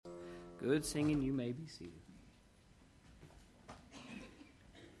Good singing, you may be seated.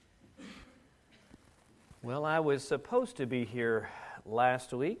 Well, I was supposed to be here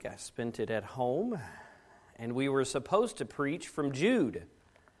last week. I spent it at home, and we were supposed to preach from Jude.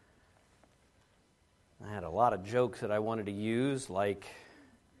 I had a lot of jokes that I wanted to use, like,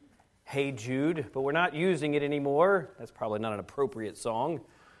 "Hey Jude," but we're not using it anymore. That's probably not an appropriate song,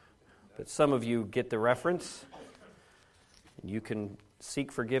 but some of you get the reference, and you can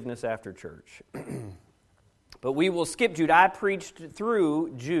seek forgiveness after church. But we will skip Jude. I preached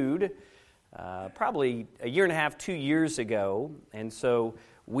through Jude probably a year and a half, 2 years ago, and so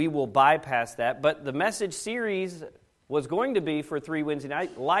we will bypass that. But the message series was going to be for 3 Wednesday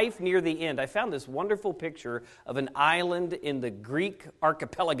night, Life Near the End. I found this wonderful picture of an island in the Greek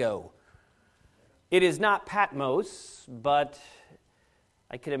archipelago. It is not Patmos, but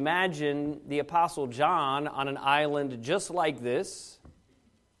I could imagine the Apostle John on an island just like this,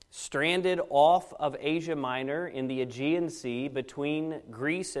 stranded off of Asia Minor in the Aegean Sea between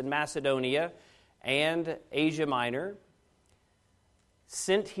Greece and Macedonia and Asia Minor,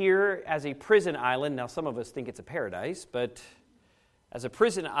 sent here as a prison island. Now, some of us think it's a paradise, but as a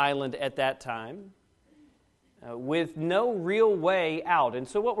prison island at that time, with no real way out. And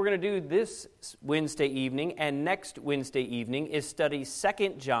so what we're going to do this Wednesday evening and next Wednesday evening is study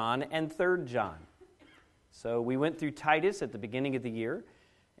 2 John and 3 John. So we went through Titus at the beginning of the year,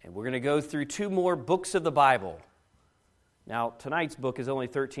 and we're going to go through 2 more books of the Bible. Now, tonight's book is only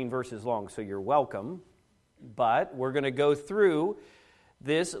 13 verses long, so you're welcome. But we're going to go through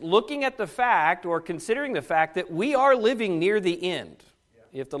this looking at the fact, or considering the fact, that we are living near the end.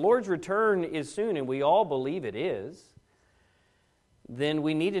 If the Lord's return is soon, and we all believe it is, then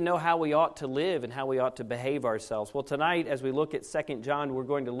we need to know how we ought to live and how we ought to behave ourselves. Well, tonight, as we look at 2 John, we're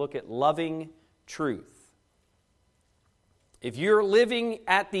going to look at loving truth. If you're living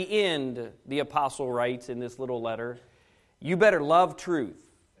at the end, the apostle writes in this little letter, you better love truth.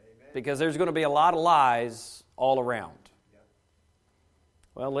 Amen. Because there's going to be a lot of lies all around. Yep.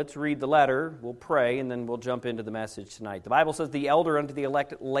 Well, let's read the letter, we'll pray, and then we'll jump into the message tonight. The Bible says, "The elder unto the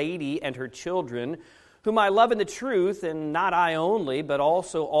elect lady and her children, whom I love in the truth, and not I only, but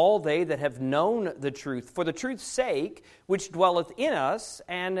also all they that have known the truth, for the truth's sake, which dwelleth in us,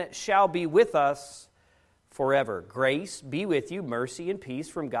 and shall be with us forever. Grace be with you, mercy and peace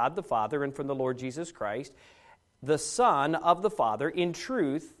from God the Father and from the Lord Jesus Christ, the Son of the Father, in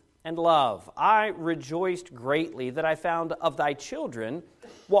truth and love. I rejoiced greatly that I found of thy children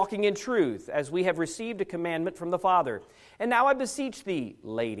walking in truth, as we have received a commandment from the Father. And now I beseech thee,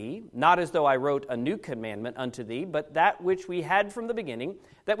 lady, not as though I wrote a new commandment unto thee, but that which we had from the beginning,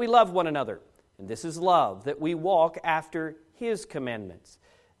 that we love one another. And this is love, that we walk after his commandments.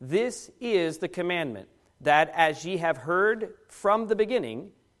 This is the commandment, that as ye have heard from the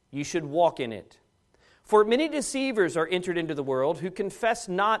beginning, ye should walk in it. For many deceivers are entered into the world, who confess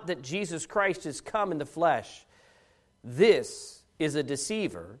not that Jesus Christ is come in the flesh. This is a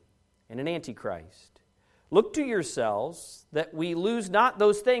deceiver and an antichrist. Look to yourselves, that we lose not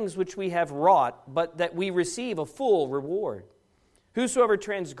those things which we have wrought, but that we receive a full reward. Whosoever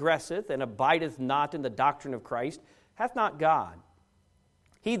transgresseth and abideth not in the doctrine of Christ hath not God.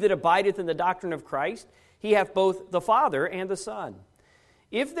 He that abideth in the doctrine of Christ, he hath both the Father and the Son.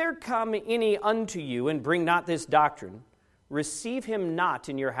 If there come any unto you, and bring not this doctrine, receive him not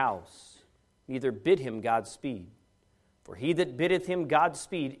in your house, neither bid him Godspeed. For he that biddeth him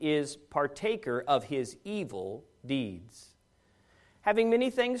Godspeed is partaker of his evil deeds. Having many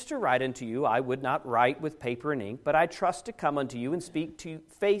things to write unto you, I would not write with paper and ink, but I trust to come unto you and speak to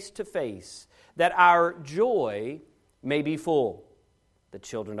face, that our joy may be full. The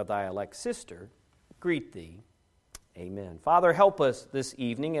children of thy elect sister greet thee. Amen. Father, help us this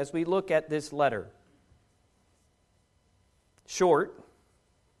evening as we look at this letter. Short,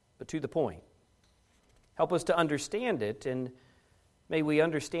 but to the point. Help us to understand it, and may we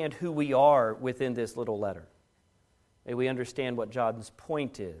understand who we are within this little letter. May we understand what John's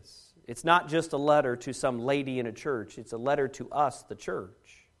point is. It's not just a letter to some lady in a church. It's a letter to us, the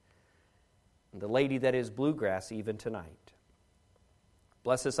church, and the lady that is Bluegrass even tonight.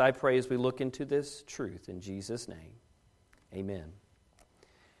 Bless us, I pray, as we look into this truth in Jesus' name. Amen.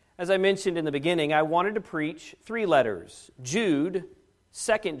 As I mentioned in the beginning, I wanted to preach 3 letters: Jude,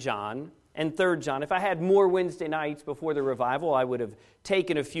 2 John, and 3 John. If I had more Wednesday nights before the revival, I would have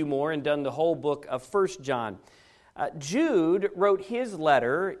taken a few more and done the whole book of 1 John. Jude wrote his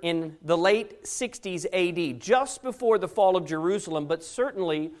letter in the late 60s AD, just before the fall of Jerusalem, but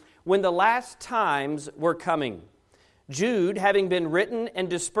certainly when the last times were coming. Jude, having been written and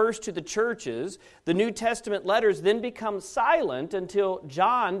dispersed to the churches, the New Testament letters then become silent until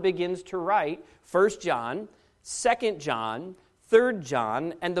John begins to write 1 John, 2 John, 3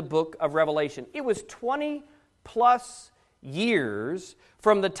 John, and the book of Revelation. It was 20 plus years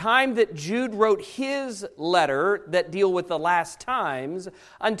from the time that Jude wrote his letter that deal with the last times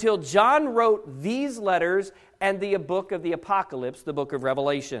until John wrote these letters and the book of the Apocalypse, the book of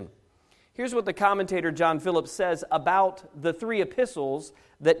Revelation. Here's what the commentator John Phillips says about the three epistles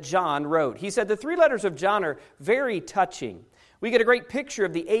that John wrote. He said, the three letters of John are very touching. We get a great picture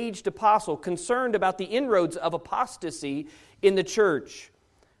of the aged apostle concerned about the inroads of apostasy in the church.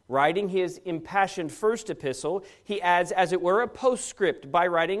 Writing his impassioned first epistle, he adds, as it were, a postscript by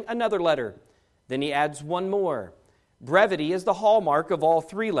writing another letter. Then he adds one more. Brevity is the hallmark of all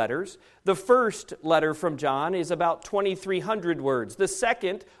three letters. The first letter from John is about 2,300 words. The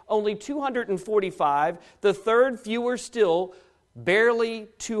second, only 245. The third, fewer still, barely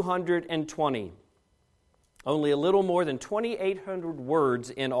 220. Only a little more than 2,800 words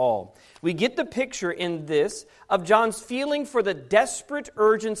in all. We get the picture in this of John's feeling for the desperate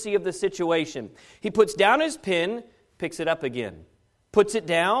urgency of the situation. He puts down his pen, picks it up again. Puts it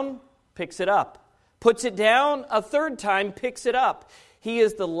down, picks it up. Puts it down a third time, picks it up. He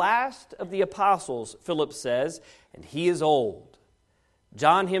is the last of the apostles, Phillips says, and he is old.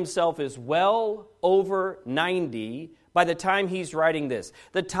 John himself is well over 90 by the time he's writing this.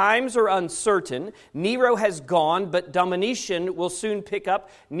 The times are uncertain. Nero has gone, but Domitian will soon pick up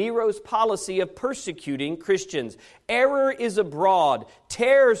Nero's policy of persecuting Christians. Error is abroad.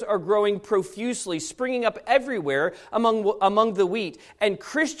 Tares are growing profusely, springing up everywhere among the wheat. And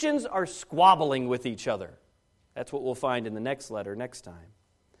Christians are squabbling with each other. That's what we'll find in the next letter next time.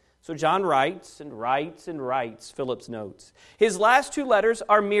 So John writes and writes and writes, Phillips notes. His last two letters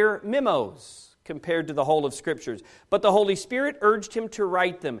are mere memos compared to the whole of Scriptures. But the Holy Spirit urged him to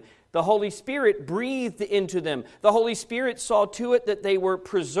write them. The Holy Spirit breathed into them. The Holy Spirit saw to it that they were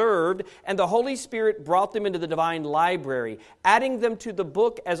preserved, and the Holy Spirit brought them into the divine library, adding them to the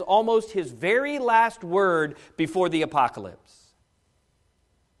book as almost his very last word before the apocalypse.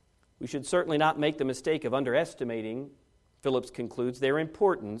 We should certainly not make the mistake of underestimating, Phillips concludes, their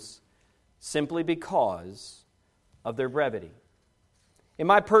importance simply because of their brevity. In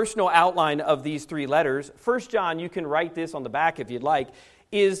my personal outline of these three letters, 1 John, you can write this on the back if you'd like,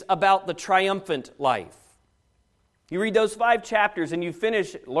 is about the triumphant life. You read those 5 chapters and you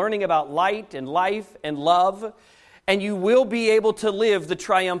finish learning about light and life and love, and you will be able to live the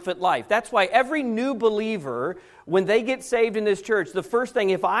triumphant life. That's why every new believer, when they get saved in this church, the first thing,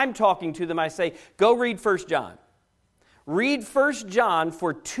 if I'm talking to them, I say, go read 1 John. Read 1 John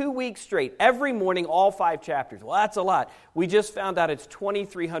for 2 weeks straight, every morning, all 5 chapters. Well, that's a lot. We just found out it's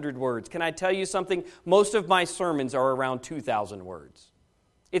 2,300 words. Can I tell you something? Most of my sermons are around 2,000 words.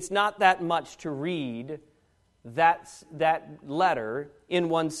 It's not that much to read that letter in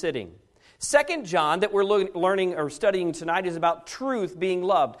one sitting. 2 John, that we're learning or studying tonight, is about truth being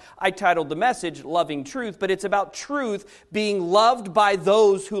loved. I titled the message, Loving Truth, but it's about truth being loved by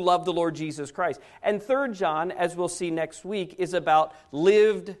those who love the Lord Jesus Christ. And 3 John, as we'll see next week, is about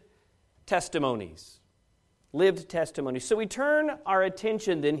lived testimonies. Lived testimonies. So we turn our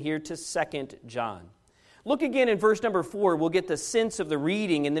attention then here to 2 John. Look again in verse number 4. We'll get the sense of the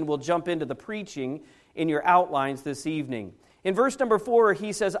reading, and then we'll jump into the preaching in your outlines this evening. In verse number 4,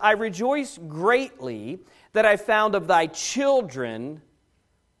 he says, I rejoice greatly that I found of thy children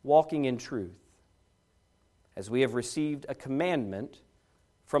walking in truth, as we have received a commandment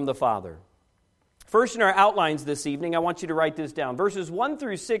from the Father. First, in our outlines this evening, I want you to write this down. Verses 1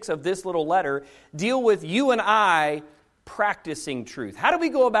 through 6 of this little letter deal with you and I practicing truth. How do we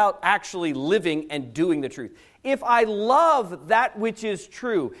go about actually living and doing the truth? If I love that which is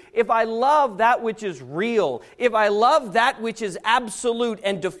true, if I love that which is real, if I love that which is absolute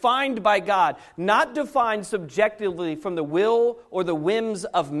and defined by God, not defined subjectively from the will or the whims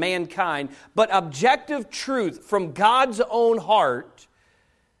of mankind, but objective truth from God's own heart,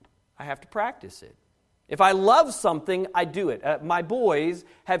 I have to practice it. If I love something, I do it. My boys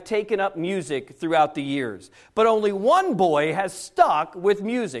have taken up music throughout the years, but only one boy has stuck with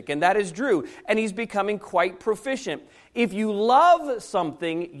music, and that is Drew, and he's becoming quite proficient. If you love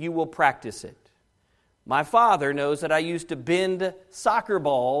something, you will practice it. My father knows that I used to bend soccer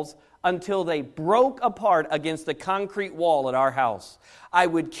balls until they broke apart against the concrete wall at our house. I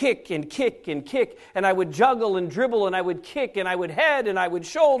would kick and kick and kick, and I would juggle and dribble, and I would kick, and I would head, and I would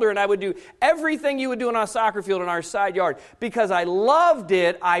shoulder, and I would do everything you would do on a soccer field in our side yard. Because I loved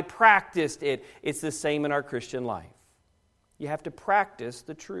it, I practiced it. It's the same in our Christian life. You have to practice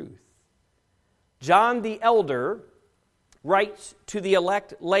the truth. John the elder writes to the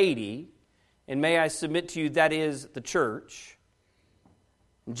elect lady, and may I submit to you, that is the church.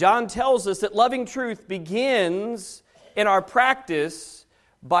 John tells us that loving truth begins in our practice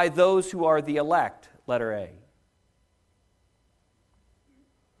by those who are the elect, letter A.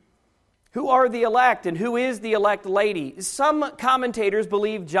 Who are the elect and who is the elect lady? Some commentators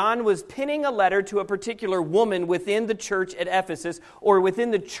believe John was penning a letter to a particular woman within the church at Ephesus or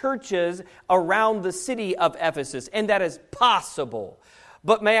within the churches around the city of Ephesus, and that is possible.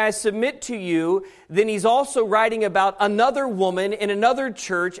 But may I submit to you, then he's also writing about another woman in another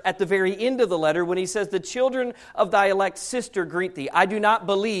church at the very end of the letter when he says, the children of thy elect sister greet thee. I do not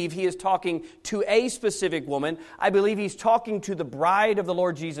believe he is talking to a specific woman. I believe he's talking to the bride of the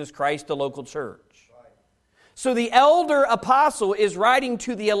Lord Jesus Christ, the local church. So the elder apostle is writing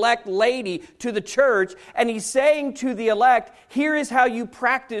to the elect lady, to the church, and he's saying to the elect, here is how you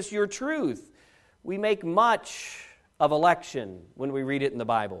practice your truth. We make much of election when we read it in the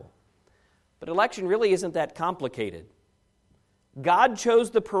Bible. But election really isn't that complicated. God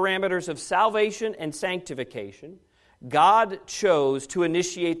chose the parameters of salvation and sanctification. God chose to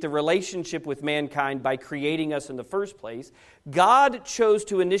initiate the relationship with mankind by creating us in the first place. God chose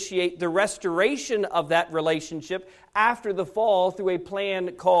to initiate the restoration of that relationship after the fall through a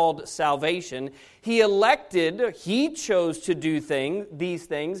plan called salvation. He chose to do these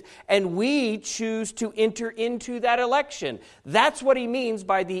things, and we choose to enter into that election. That's what he means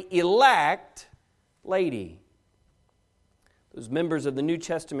by the elect lady. Those members of the New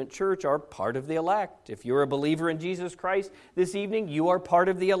Testament church are part of the elect. If you're a believer in Jesus Christ this evening, you are part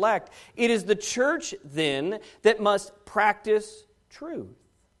of the elect. It is the church, then, that must practice truth.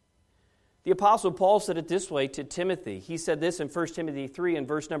 The Apostle Paul said it this way to Timothy. He said this in 1 Timothy 3 and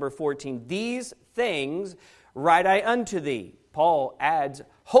verse number 14. These things write I unto thee. Paul adds,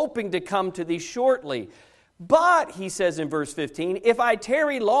 hoping to come to thee shortly. But, he says in verse 15, if I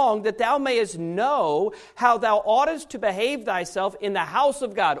tarry long, that thou mayest know how thou oughtest to behave thyself in the house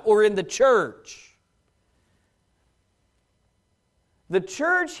of God, or in the church. The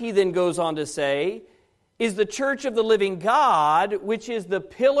church, he then goes on to say, is the church of the living God, which is the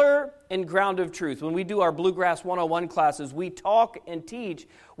pillar and ground of truth. When we do our Bluegrass 101 classes, we talk and teach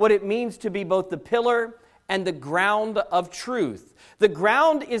what it means to be both the pillar and the ground of truth. The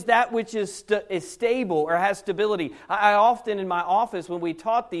ground is that which is stable or has stability. I often in my office, when we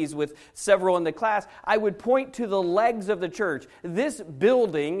taught these with several in the class, I would point to the legs of the church. This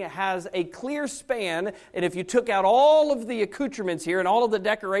building has a clear span, and if you took out all of the accoutrements here and all of the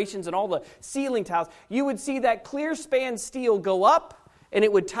decorations and all the ceiling tiles, you would see that clear span steel go up, and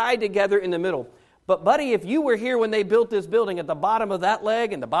it would tie together in the middle. But buddy, if you were here when they built this building, at the bottom of that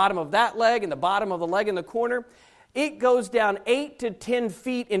leg and the bottom of that leg and the bottom of the leg in the corner, it goes down 8 to 10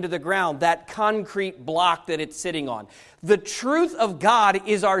 feet into the ground, that concrete block that it's sitting on. The truth of God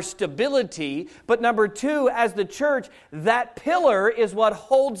is our stability, but number two, as the church, that pillar is what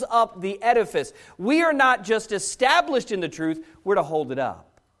holds up the edifice. We are not just established in the truth, we're to hold it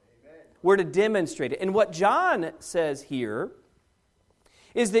up. Amen. We're to demonstrate it. And what John says here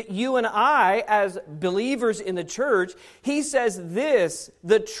is that you and I, as believers in the church, he says this,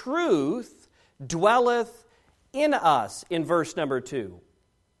 the truth dwelleth in us, in verse number 2.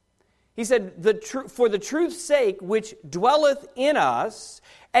 He said, for the truth's sake, which dwelleth in us,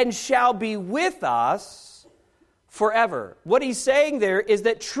 and shall be with us forever. What he's saying there is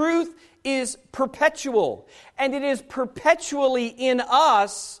that truth is perpetual, and it is perpetually in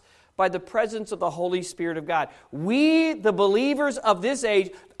us by the presence of the Holy Spirit of God. We, the believers of this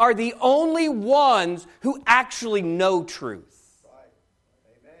age, are the only ones who actually know truth.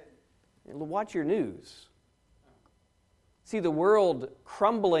 Right. Amen. Watch your news. See the world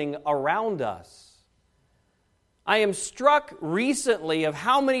crumbling around us. I am struck recently of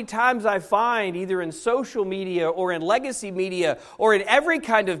how many times I find, either in social media or in legacy media or in every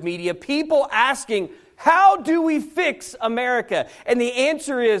kind of media, people asking, how do we fix America? And the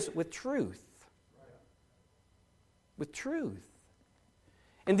answer is with truth. With truth.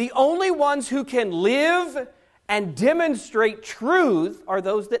 And the only ones who can live and demonstrate truth are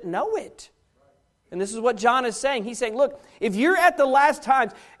those that know it. And this is what John is saying. He's saying, look, if you're at the last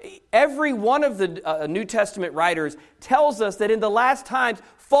times, every one of the New Testament writers tells us that in the last times,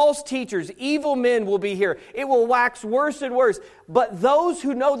 false teachers, evil men will be here. It will wax worse and worse. But those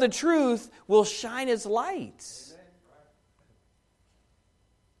who know the truth will shine as lights.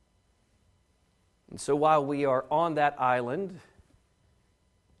 And so while we are on that island,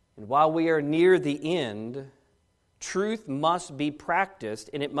 and while we are near the end, truth must be practiced,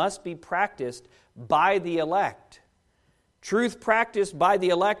 and it must be practiced by the elect. Truth practiced by the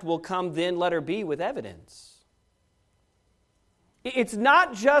elect will come then, letter B, with evidence. It's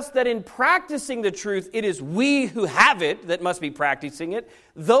not just that in practicing the truth, it is we who have it that must be practicing it.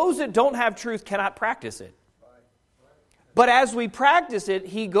 Those that don't have truth cannot practice it. But as we practice it,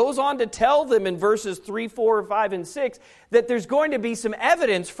 he goes on to tell them in verses 3, 4, 5, and 6 that there's going to be some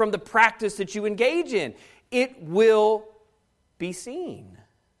evidence from the practice that you engage in. It will be seen.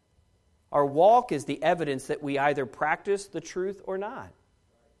 Our walk is the evidence that we either practice the truth or not.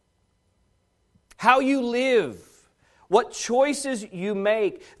 How you live, what choices you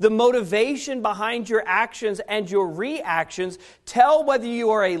make, the motivation behind your actions and your reactions tell whether you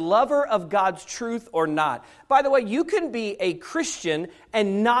are a lover of God's truth or not. By the way, you can be a Christian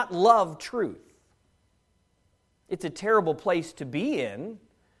and not love truth. It's a terrible place to be in.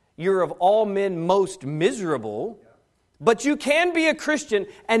 You're of all men most miserable. But you can be a Christian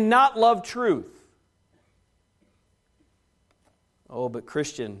and not love truth. Oh, but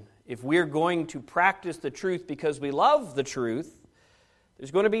Christian, if we're going to practice the truth because we love the truth,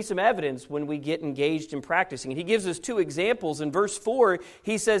 there's going to be some evidence when we get engaged in practicing. And he gives us two examples. In verse 4,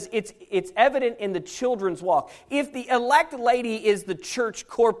 he says it's evident in the children's walk. If the elect lady is the church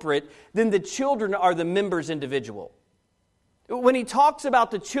corporate, then the children are the members individual. When he talks about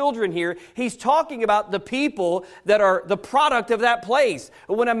the children here, he's talking about the people that are the product of that place.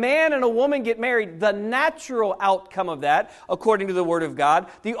 When a man and a woman get married, the natural outcome of that, according to the Word of God,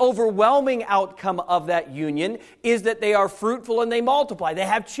 the overwhelming outcome of that union is that they are fruitful and they multiply. They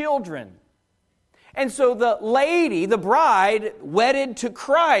have children. And so the lady, the bride, wedded to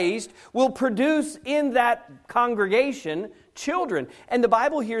Christ, will produce in that congregation children. And the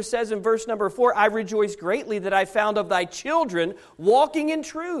Bible here says in verse number 4, I rejoice greatly that I found of thy children walking in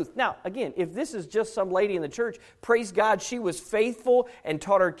truth. Now, again, if this is just some lady in the church, praise God, she was faithful and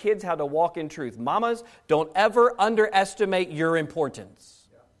taught her kids how to walk in truth. Mamas, don't ever underestimate your importance.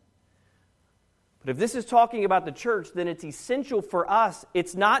 But if this is talking about the church, then it's essential for us.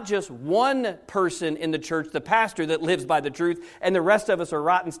 It's not just one person in the church, the pastor, that lives by the truth, and the rest of us are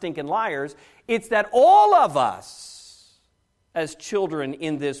rotten, stinking liars. It's that all of us, as children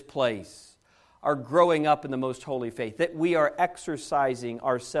in this place, are growing up in the most holy faith, that we are exercising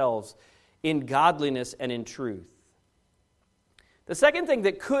ourselves in godliness and in truth. The second thing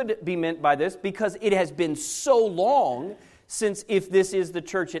that could be meant by this, because it has been so long since, if this is the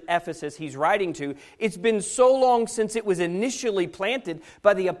church at Ephesus he's writing to, it's been so long since it was initially planted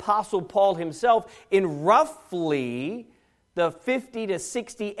by the Apostle Paul himself in roughly the 50 to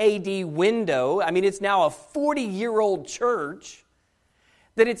 60 AD window. I mean, it's now a 40-year-old church.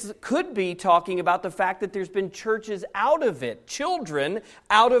 That it could be talking about the fact that there's been churches out of it, children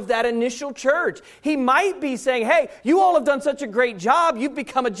out of that initial church. He might be saying, hey, you all have done such a great job. You've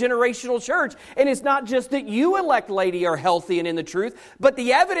become a generational church. And it's not just that you, elect lady, are healthy and in the truth, but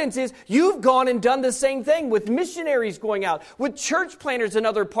the evidence is you've gone and done the same thing with missionaries going out, with church planters in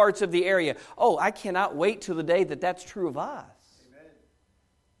other parts of the area. Oh, I cannot wait till the day that that's true of us.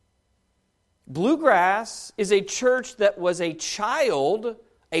 Bluegrass is a church that was a child,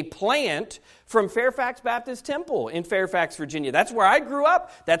 a plant from Fairfax Baptist Temple in Fairfax, Virginia. That's where I grew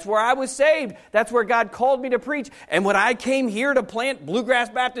up. That's where I was saved. That's where God called me to preach. And when I came here to plant Bluegrass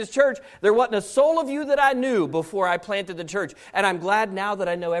Baptist Church, there wasn't a soul of you that I knew before I planted the church. And I'm glad now that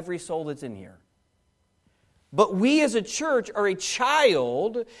I know every soul that's in here. But we as a church are a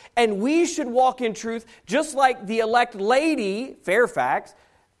child, and we should walk in truth just like the elect lady, Fairfax,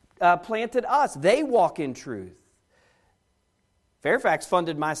 planted us. They walk in truth. Fairfax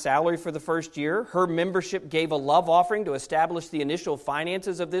funded my salary for the first year. Her membership gave a love offering to establish the initial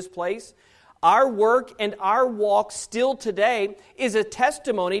finances of this place. Our work and our walk still today is a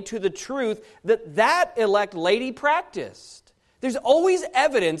testimony to the truth that elect lady practiced. There's always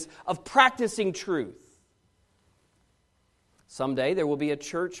evidence of practicing truth. Someday there will be a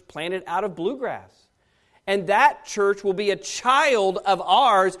church planted out of Bluegrass. And that church will be a child of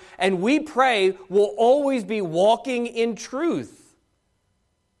ours, and we pray will always be walking in truth.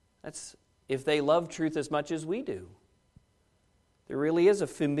 That's if they love truth as much as we do. There really is a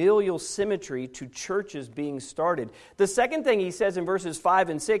familial symmetry to churches being started. The second thing he says in verses 5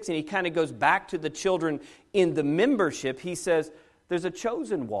 and 6, and he kind of goes back to the children in the membership, he says, there's a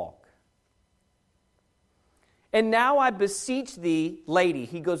chosen walk. And now I beseech thee, lady.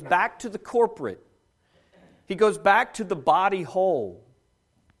 He goes back to the corporate. He goes back to the body whole.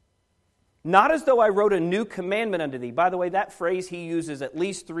 Not as though I wrote a new commandment unto thee. By the way, that phrase he uses at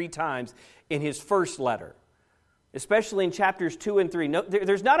least 3 times in his first letter, especially in chapters 2 and 3. No,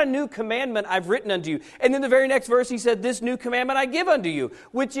 there's not a new commandment I've written unto you. And then the very next verse he said, this new commandment I give unto you,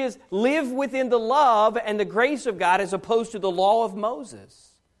 which is live within the love and the grace of God as opposed to the law of Moses.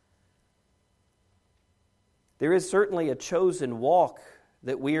 There is certainly a chosen walk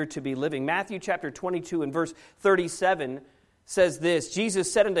that we are to be living. Matthew chapter 22 and verse 37 says this,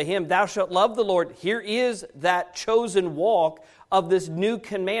 Jesus said unto him, Thou shalt love the Lord. Here is that chosen walk of this new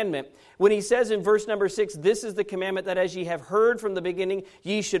commandment. When he says in verse number 6, This is the commandment that as ye have heard from the beginning,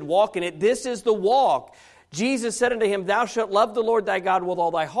 ye should walk in it. This is the walk. Jesus said unto him, Thou shalt love the Lord thy God with all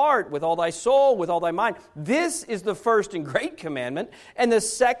thy heart, with all thy soul, with all thy mind. This is the first and great commandment, and the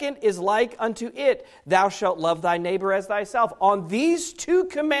second is like unto it. Thou shalt love thy neighbor as thyself. On these two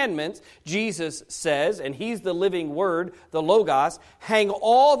commandments, Jesus says, and he's the living word, the Logos, hang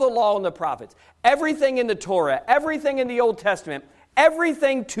all the law and the prophets. Everything in the Torah, everything in the Old Testament,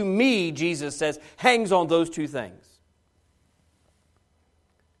 everything to me, Jesus says, hangs on those two things.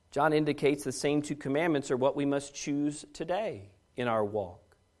 John indicates the same two commandments are what we must choose today in our walk.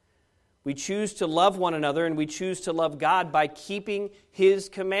 We choose to love one another and we choose to love God by keeping His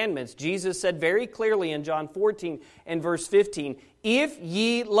commandments. Jesus said very clearly in John 14 and verse 15, If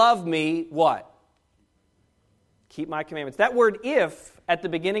ye love me, what? Keep my commandments. That word if at the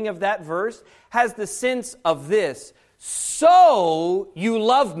beginning of that verse has the sense of this. So you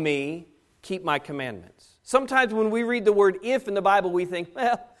love me, keep my commandments. Sometimes when we read the word if in the Bible, we think,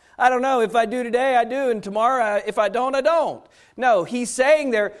 well, I don't know, if I do today, I do, and tomorrow, if I don't, I don't. No, he's saying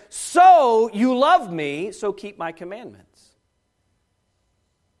there, so you love me, so keep my commandments.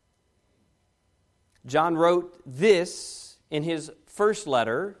 John wrote this in his first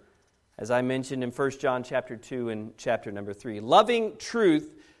letter, as I mentioned in 1 John chapter 2 and chapter number 3. Loving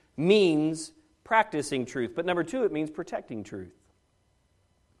truth means practicing truth, but number 2, it means protecting truth.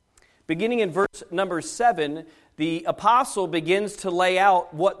 Beginning in verse number 7, the apostle begins to lay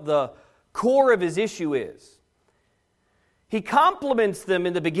out what the core of his issue is. He compliments them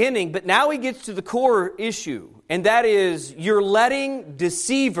in the beginning, but now he gets to the core issue, and that is, you're letting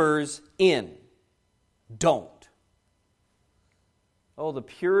deceivers in. Don't. Oh, the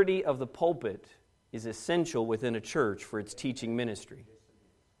purity of the pulpit is essential within a church for its teaching ministry.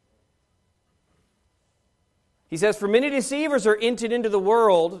 He says, for many deceivers are entered into the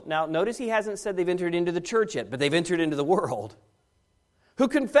world. Now, notice he hasn't said they've entered into the church yet, but they've entered into the world. Who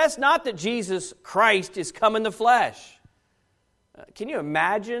confess not that Jesus Christ is come in the flesh. Can you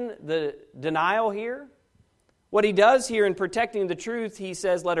imagine the denial here? What he does here in protecting the truth, he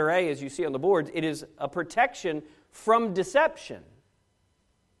says, letter A, as you see on the boards, it is a protection from deception.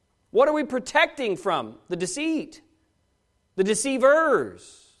 What are we protecting from? The deceit, the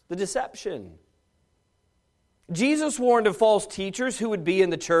deceivers, the deception. Jesus warned of false teachers who would be in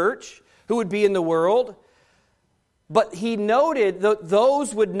the church, who would be in the world. But he noted that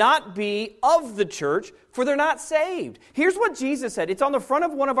those would not be of the church, for they're not saved. Here's what Jesus said. It's on the front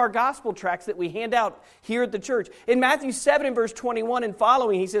of one of our gospel tracts that we hand out here at the church. In Matthew 7 and verse 21 and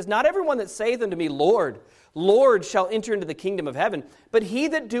following, he says, Not everyone that saith unto me, Lord, Lord, shall enter into the kingdom of heaven, but he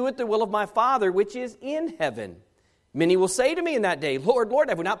that doeth the will of my Father which is in heaven. Many will say to me in that day, Lord, Lord,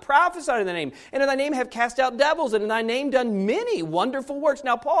 have we not prophesied in thy name? And in thy name have cast out devils, and in thy name done many wonderful works.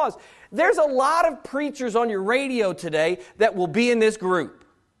 Now pause. There's a lot of preachers on your radio today that will be in this group.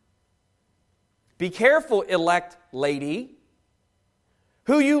 Be careful, elect lady,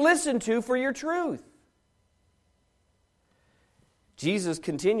 who you listen to for your truth. Jesus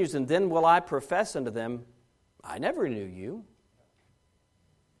continues, and then will I profess unto them, I never knew you.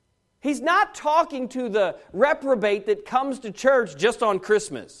 He's not talking to the reprobate that comes to church just on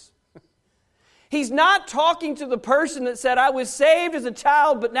Christmas. He's not talking to the person that said, I was saved as a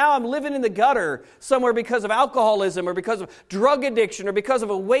child, but now I'm living in the gutter somewhere because of alcoholism or because of drug addiction or because of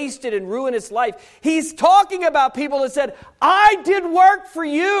a wasted and ruinous life. He's talking about people that said, I did work for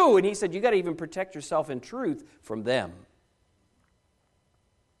you. And he said, you got to even protect yourself in truth from them.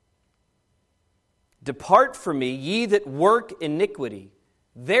 Depart from me, ye that work iniquity.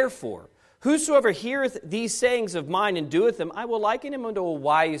 Therefore, whosoever heareth these sayings of mine and doeth them, I will liken him unto a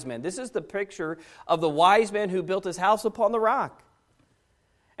wise man. This is the picture of the wise man who built his house upon the rock.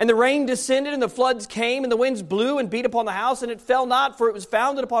 And the rain descended, and the floods came, and the winds blew and beat upon the house, and it fell not, for it was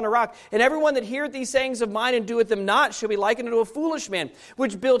founded upon a rock. And everyone that heareth these sayings of mine and doeth them not shall be likened unto a foolish man,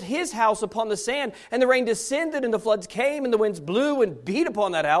 which built his house upon the sand. And the rain descended, and the floods came, and the winds blew and beat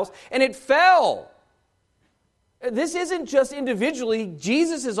upon that house, and it fell. This isn't just individually.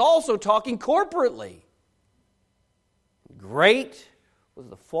 Jesus is also talking corporately. Great was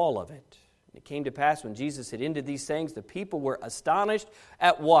the fall of it. And it came to pass when Jesus had ended these things, the people were astonished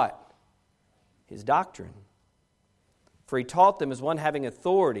at what? His doctrine. For he taught them as one having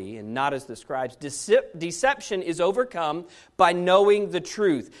authority and not as the scribes. Deception is overcome by knowing the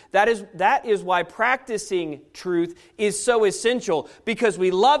truth. That is why practicing truth is so essential. Because we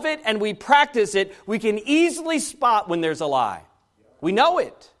love it and we practice it, we can easily spot when there's a lie. We know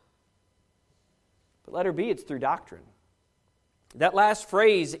it. But letter B, it's through doctrine. That last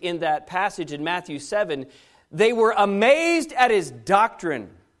phrase in that passage in Matthew 7, they were amazed at his doctrine.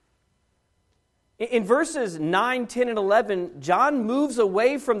 In verses 9, 10, and 11, John moves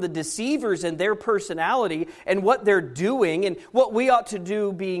away from the deceivers and their personality and what they're doing and what we ought to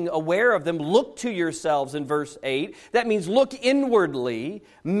do being aware of them. Look to yourselves in verse 8. That means look inwardly,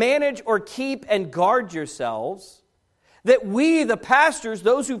 manage or keep and guard yourselves, that we, the pastors,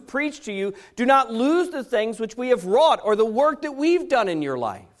 those who preach to you, do not lose the things which we have wrought or the work that we've done in your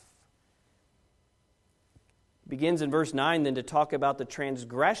life. It begins in verse 9 then to talk about the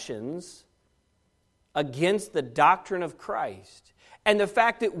transgressions against the doctrine of Christ. And the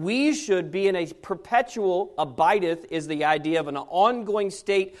fact that we should be in a perpetual abideth is the idea of an ongoing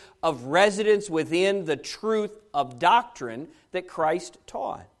state of residence within the truth of doctrine that Christ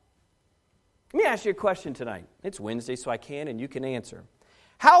taught. Let me ask you a question tonight. It's Wednesday, so I can and you can answer.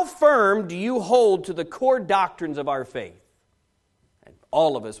 How firm do you hold to the core doctrines of our faith? And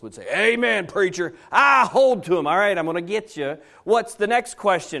all of us would say, amen, preacher. I hold to them. All right, I'm going to get you. What's the next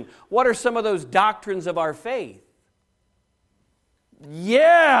question? What are some of those doctrines of our faith?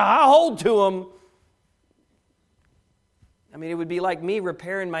 Yeah, I hold to them. I mean, it would be like me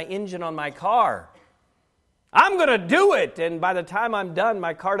repairing my engine on my car. I'm going to do it, and by the time I'm done,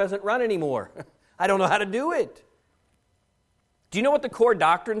 my car doesn't run anymore. I don't know how to do it. Do you know what the core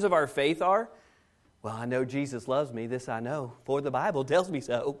doctrines of our faith are? Well, I know Jesus loves me, this I know, for the Bible tells me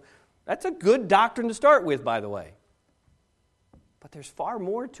so. That's a good doctrine to start with, by the way. But there's far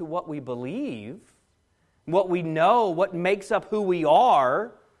more to what we believe, what we know, what makes up who we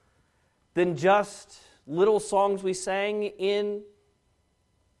are, than just little songs we sang in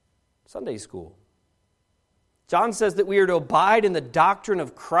Sunday school. John says that we are to abide in the doctrine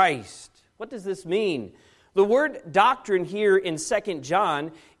of Christ. What does this mean? The word doctrine here in 2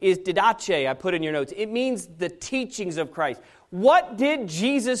 John is didache, I put in your notes. It means the teachings of Christ. What did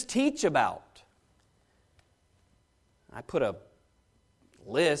Jesus teach about? I put a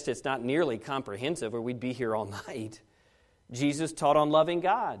list. It's not nearly comprehensive or we'd be here all night. Jesus taught on loving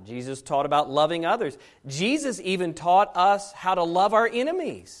God. Jesus taught about loving others. Jesus even taught us how to love our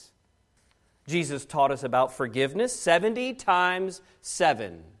enemies. Jesus taught us about forgiveness. 70 times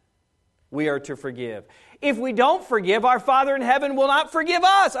 7 we are to forgive. If we don't forgive, our Father in heaven will not forgive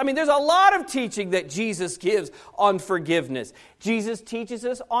us. I mean, there's a lot of teaching that Jesus gives on forgiveness. Jesus teaches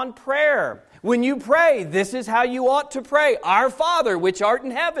us on prayer. When you pray, this is how you ought to pray. Our Father, which art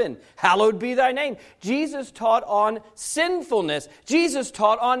in heaven, hallowed be thy name. Jesus taught on sinfulness. Jesus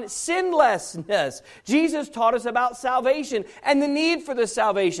taught on sinlessness. Jesus taught us about salvation and the need for the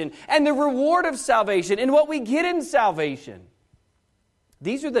salvation and the reward of salvation and what we get in salvation.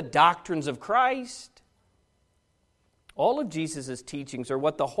 These are the doctrines of Christ. All of Jesus' teachings are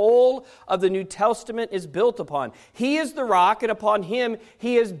what the whole of the New Testament is built upon. He is the rock, and upon him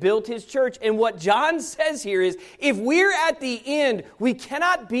he has built his church. And what John says here is, if we're at the end, we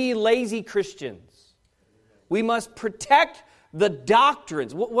cannot be lazy Christians. We must protect the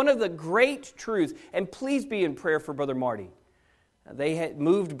doctrines. One of the great truths, and please be in prayer for Brother Marty. They had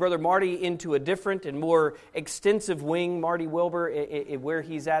moved Brother Marty into a different and more extensive wing, Marty Wilbur, where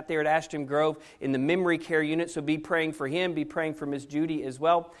he's at there at Ashton Grove in the memory care unit. So be praying for him, be praying for Miss Judy as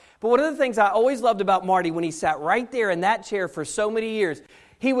well. But one of the things I always loved about Marty when he sat right there in that chair for so many years,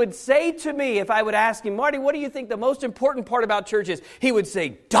 he would say to me, if I would ask him, Marty, what do you think the most important part about church is? He would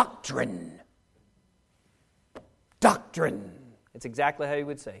say, doctrine. Doctrine. It's exactly how he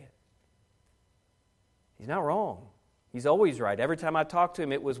would say it. He's not wrong. He's always right. Every time I talked to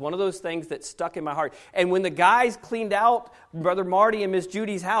him, it was one of those things that stuck in my heart. And when the guys cleaned out Brother Marty and Miss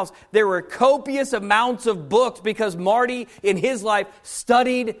Judy's house, there were copious amounts of books because Marty, in his life,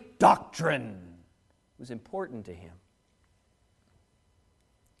 studied doctrine. It was important to him.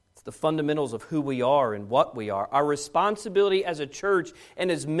 It's the fundamentals of who we are and what we are. Our responsibility as a church,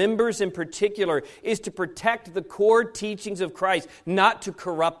 and as members in particular, is to protect the core teachings of Christ, not to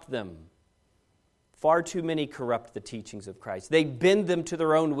corrupt them. Far too many corrupt the teachings of Christ. They bend them to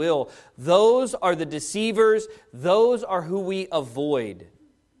their own will. Those are the deceivers. Those are who we avoid.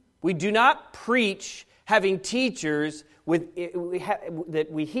 We do not preach having teachers that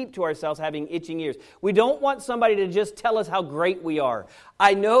we heap to ourselves having itching ears. We don't want somebody to just tell us how great we are.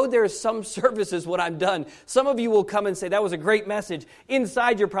 I know there's some services when I'm done. Some of you will come and say, that was a great message.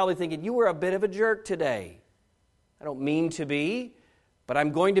 Inside you're probably thinking, you were a bit of a jerk today. I don't mean to be, but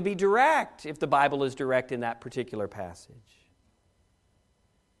I'm going to be direct if the Bible is direct in that particular passage.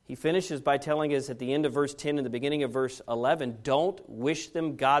 He finishes by telling us at the end of verse 10 and the beginning of verse 11, don't wish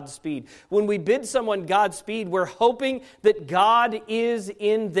them Godspeed. When we bid someone Godspeed, we're hoping that God is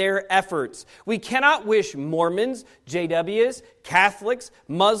in their efforts. We cannot wish Mormons, JWs, Catholics,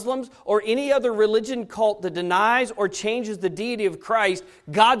 Muslims, or any other religion cult that denies or changes the deity of Christ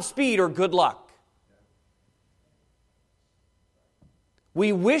Godspeed or good luck.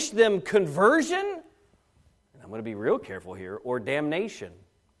 We wish them conversion, and I'm going to be real careful here, or damnation.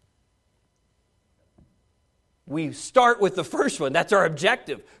 We start with the first one. That's our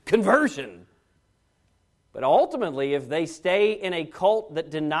objective, conversion. But ultimately, if they stay in a cult that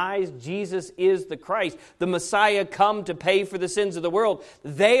denies Jesus is the Christ, the Messiah come to pay for the sins of the world,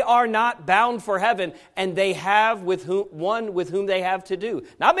 they are not bound for heaven, and they have one with whom they have to do.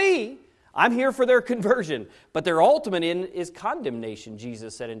 Not me. I'm here for their conversion. But their ultimate end is condemnation,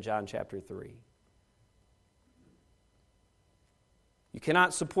 Jesus said in John chapter 3. You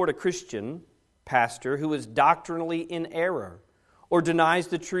cannot support a Christian pastor who is doctrinally in error or denies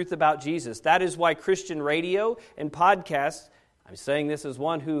the truth about Jesus. That is why Christian radio and podcasts, I'm saying this as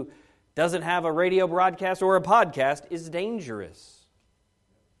one who doesn't have a radio broadcast or a podcast, is dangerous.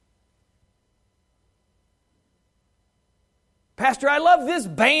 Pastor, I love this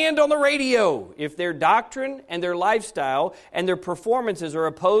band on the radio. If their doctrine and their lifestyle and their performances are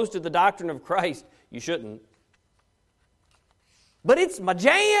opposed to the doctrine of Christ, you shouldn't. But it's my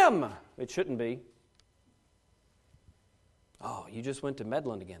jam. It shouldn't be. Oh, you just went to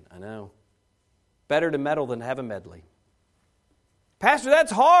meddling again. I know. Better to meddle than have a medley. Pastor,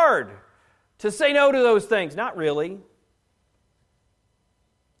 that's hard to say no to those things. Not really.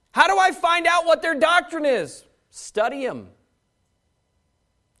 How do I find out what their doctrine is? Study them.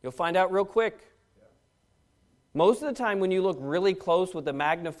 You'll find out real quick. Most of the time when you look really close with the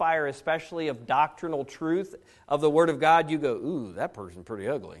magnifier, especially of doctrinal truth of the Word of God, you go, ooh, that person's pretty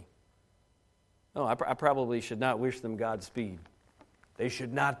ugly. Oh, I probably should not wish them Godspeed. They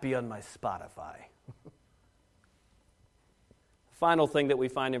should not be on my Spotify. Final thing that we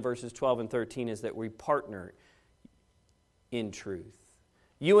find in verses 12 and 13 is that we partner in truth.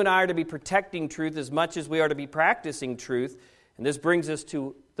 You and I are to be protecting truth as much as we are to be practicing truth. And this brings us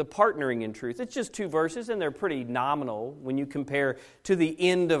to the partnering in truth. It's just 2 verses, and they're pretty nominal when you compare to the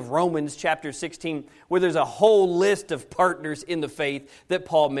end of Romans chapter 16, where there's a whole list of partners in the faith that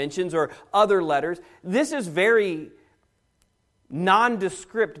Paul mentions, or other letters. This is very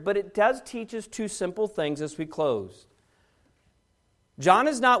nondescript, but it does teach us 2 simple things as we close. John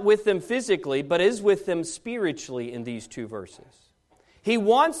is not with them physically, but is with them spiritually in these 2 verses. He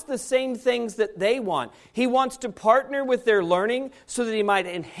wants the same things that they want. He wants to partner with their learning so that he might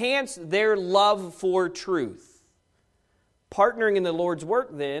enhance their love for truth. Partnering in the Lord's work,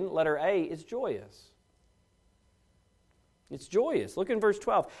 then, letter A, is joyous. It's joyous. Look in verse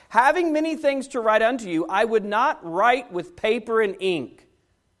 12. Having many things to write unto you, I would not write with paper and ink.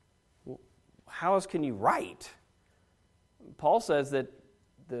 How else can you write? Paul says that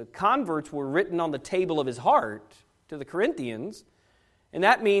the converts were written on the table of his heart to the Corinthians. And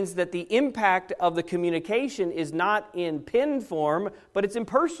that means that the impact of the communication is not in pen form, but it's in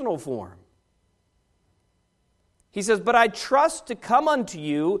personal form. He says, but I trust to come unto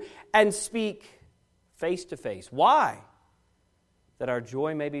you and speak face to face. Why? That our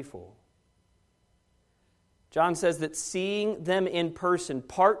joy may be full. John says that seeing them in person,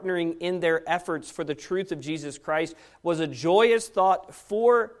 partnering in their efforts for the truth of Jesus Christ, was a joyous thought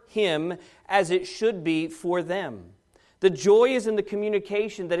for him as it should be for them. The joy is in the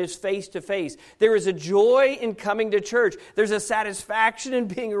communication that is face-to-face. There is a joy in coming to church. There's a satisfaction in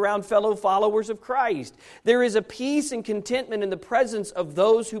being around fellow followers of Christ. There is a peace and contentment in the presence of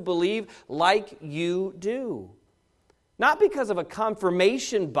those who believe like you do. Not because of a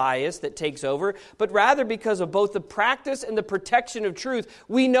confirmation bias that takes over, but rather because of both the practice and the protection of truth.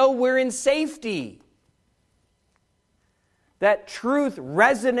 We know we're in safety. That truth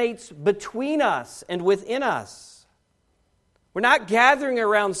resonates between us and within us. We're not gathering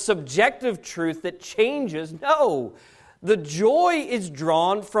around subjective truth that changes. No, the joy is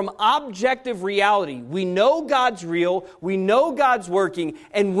drawn from objective reality. We know God's real, we know God's working,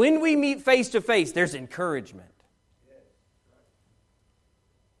 and when we meet face to face, there's encouragement.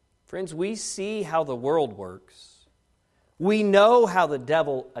 Friends, we see how the world works. We know how the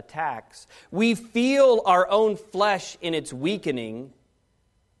devil attacks. We feel our own flesh in its weakening.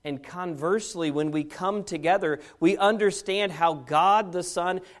 And conversely, when we come together, we understand how God the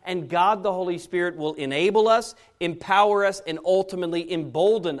Son and God the Holy Spirit will enable us, empower us, and ultimately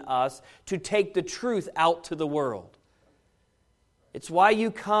embolden us to take the truth out to the world. It's why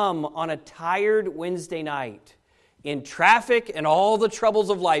you come on a tired Wednesday night in traffic and all the troubles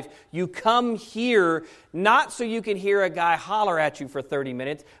of life. You come here not so you can hear a guy holler at you for 30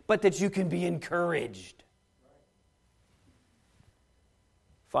 minutes, but that you can be encouraged.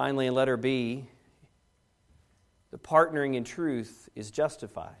 Finally, in letter B, the partnering in truth is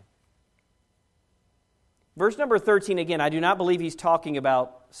justified. Verse number 13, again, I do not believe he's talking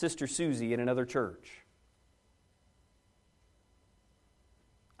about Sister Susie in another church.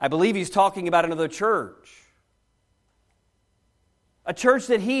 I believe he's talking about another church. A church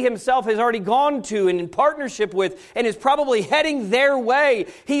that he himself has already gone to and in partnership with and is probably heading their way.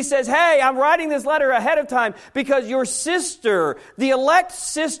 He says, hey, I'm writing this letter ahead of time because your sister, the elect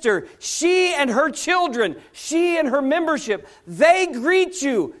sister, she and her children, she and her membership, they greet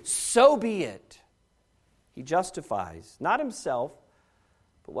you. So be it. He justifies, not himself,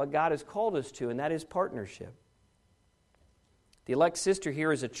 but what God has called us to, and that is partnership. The elect sister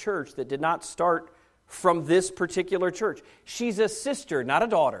here is a church that did not start from this particular church. She's a sister, not a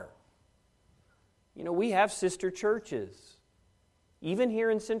daughter. You know, we have sister churches, even here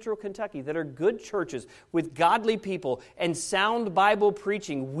in Central Kentucky, that are good churches with godly people and sound Bible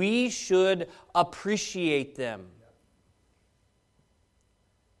preaching. We should appreciate them.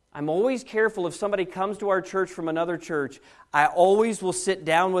 I'm always careful if somebody comes to our church from another church, I always will sit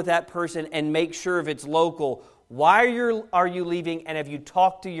down with that person and make sure if it's local, why are you leaving, and have you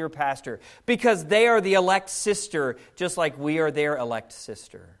talked to your pastor? Because they are the elect sister, just like we are their elect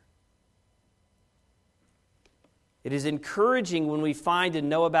sister. It is encouraging when we find and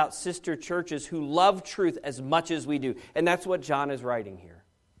know about sister churches who love truth as much as we do. And that's what John is writing here.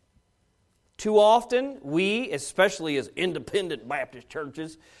 Too often, we, especially as independent Baptist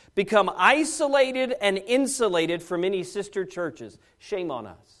churches, become isolated and insulated from many sister churches. Shame on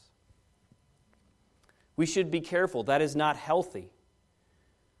us. We should be careful. That is not healthy.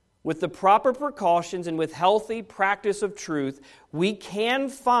 With the proper precautions and with healthy practice of truth, we can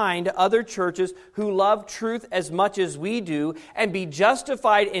find other churches who love truth as much as we do and be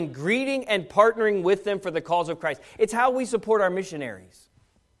justified in greeting and partnering with them for the cause of Christ. It's how we support our missionaries.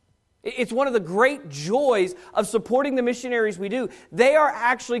 It's one of the great joys of supporting the missionaries we do. They are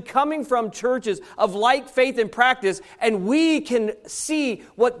actually coming from churches of like faith and practice, and we can see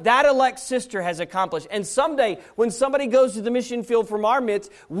what that elect sister has accomplished. And someday, when somebody goes to the mission field from our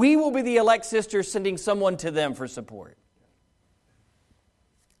midst, we will be the elect sister sending someone to them for support.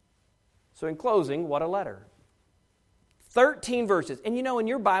 So in closing, what a letter. 13 verses. And you know, in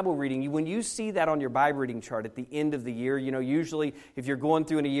your Bible reading, when you see that on your Bible reading chart at the end of the year, you know, usually if you're going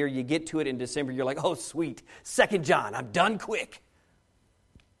through in a year, you get to it in December, you're like, oh, sweet, 2 John, I'm done quick.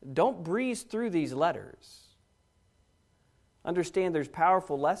 Don't breeze through these letters. Understand there's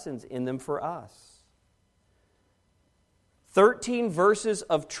powerful lessons in them for us. 13 verses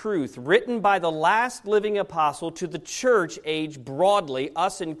of truth written by the last living apostle to the church age broadly,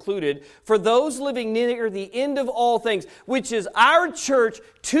 us included, for those living near the end of all things, which is our church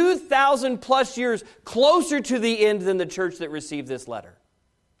 2,000 plus years closer to the end than the church that received this letter.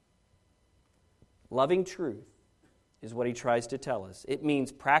 Loving truth is what he tries to tell us. It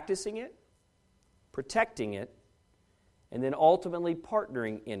means practicing it, protecting it, and then ultimately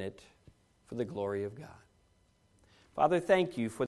partnering in it for the glory of God. Father, thank you for